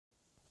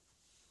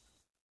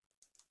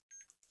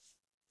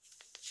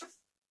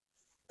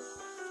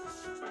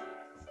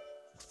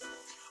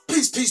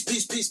peace,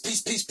 peace, peace,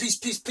 peace, peace, peace,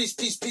 peace, peace,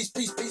 peace, peace,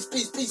 peace, peace,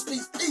 peace, peace,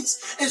 peace,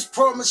 peace. It's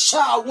Pearl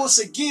Mashal once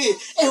again,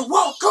 and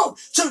welcome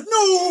to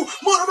New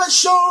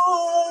Motivation.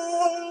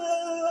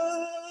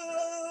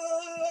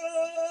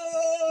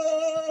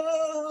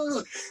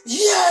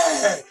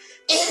 Yeah,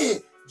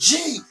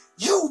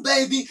 NGU,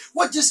 baby.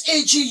 What does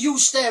NGU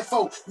stand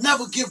for?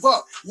 Never give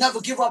up.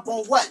 Never give up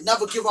on what?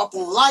 Never give up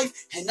on life,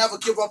 and never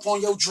give up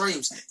on your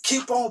dreams.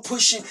 Keep on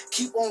pushing,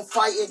 keep on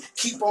fighting,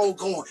 keep on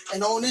going.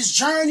 And on this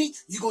journey,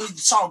 you're going to need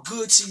to talk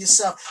good to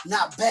yourself,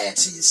 not bad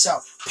to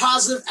yourself.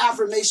 Positive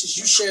affirmations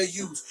you shall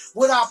use.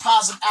 What are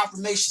positive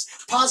affirmations?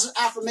 Positive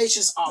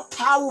affirmations are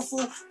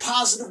powerful,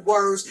 positive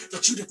words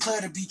that you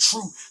declare to be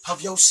true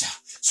of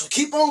yourself. So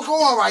keep on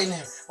going right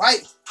now,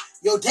 right?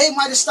 Your day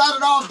might have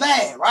started off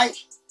bad, right?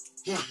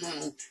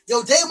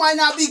 Your day might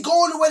not be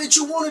going the way that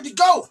you wanted to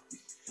go,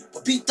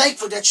 but be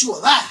thankful that you're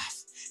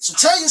alive. So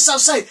tell yourself,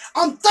 say,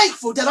 I'm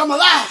thankful that I'm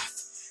alive.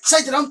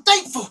 Say that I'm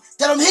thankful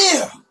that I'm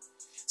here.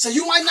 So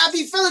you might not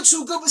be feeling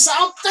too good, but say,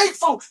 I'm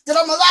thankful that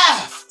I'm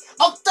alive.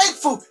 I'm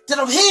thankful that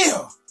I'm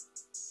here.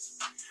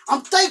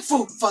 I'm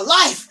thankful for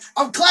life.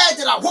 I'm glad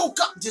that I woke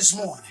up this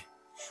morning.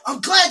 I'm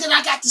glad that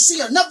I got to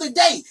see another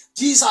day.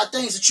 These are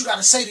things that you got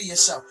to say to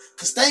yourself,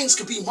 because things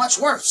could be much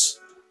worse.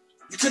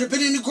 You could have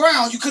been in the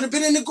ground. You could have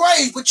been in the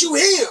grave, but you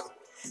here.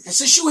 And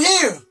since you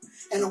here,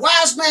 and the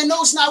wise man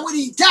knows not when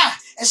he die,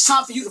 it's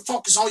time for you to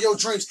focus on your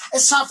dreams.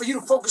 It's time for you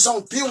to focus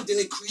on building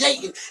and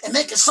creating and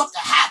making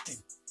something happen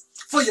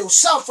for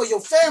yourself, for your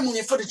family,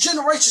 and for the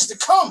generations to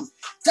come.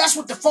 That's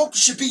what the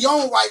focus should be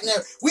on right now.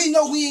 We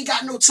know we ain't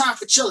got no time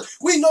for chilling.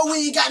 We know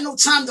we ain't got no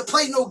time to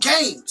play no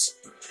games.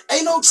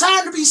 Ain't no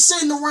time to be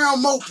sitting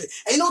around moping.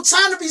 Ain't no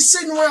time to be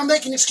sitting around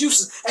making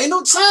excuses. Ain't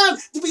no time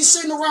to be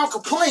sitting around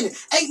complaining.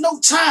 Ain't no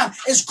time.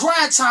 It's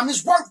grind time.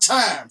 It's work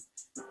time.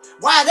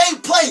 While they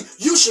play,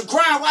 you should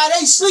grind. While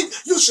they sleep,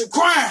 you should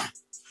grind.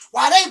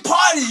 While they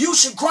party, you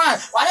should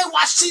grind. While they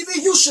watch TV,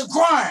 you should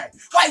grind.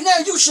 Right now,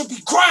 you should be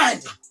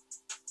grinding.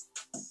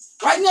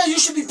 Right now, you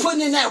should be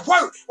putting in that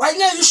work. Right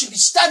now, you should be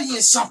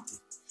studying something.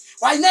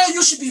 Right now,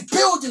 you should be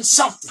building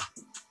something.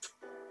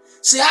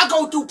 See, I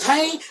go through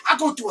pain. I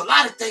go through a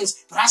lot of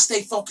things, but I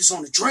stay focused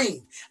on the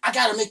dream. I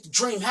got to make the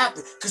dream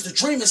happen, because the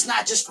dream is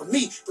not just for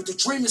me, but the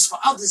dream is for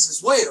others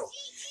as well.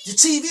 The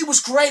TV was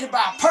created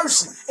by a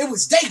person. It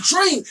was their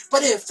dream,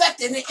 but it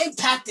affected and it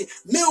impacted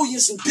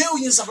millions and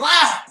billions of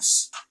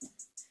lives.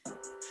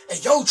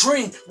 And your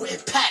dream will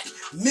impact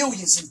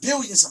millions and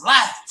billions of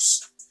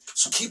lives.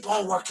 So keep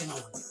on working on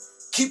it.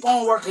 Keep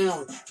on working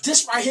on it.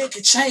 This right here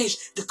could change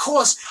the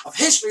course of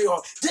history,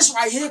 or this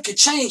right here could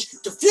change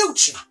the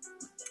future.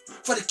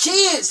 For the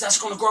kids that's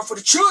going to grow up, for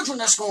the children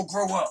that's going to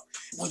grow up.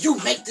 When you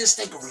make this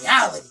thing a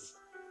reality.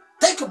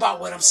 Think about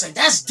what I'm saying.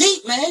 That's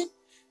deep, man.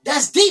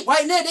 That's deep.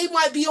 Right now, they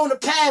might be on the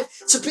path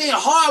to being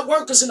hard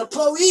workers and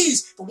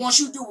employees. But once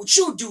you do what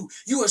you do,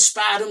 you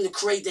inspire them to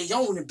create their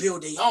own and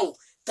build their own.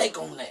 Think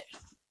on that.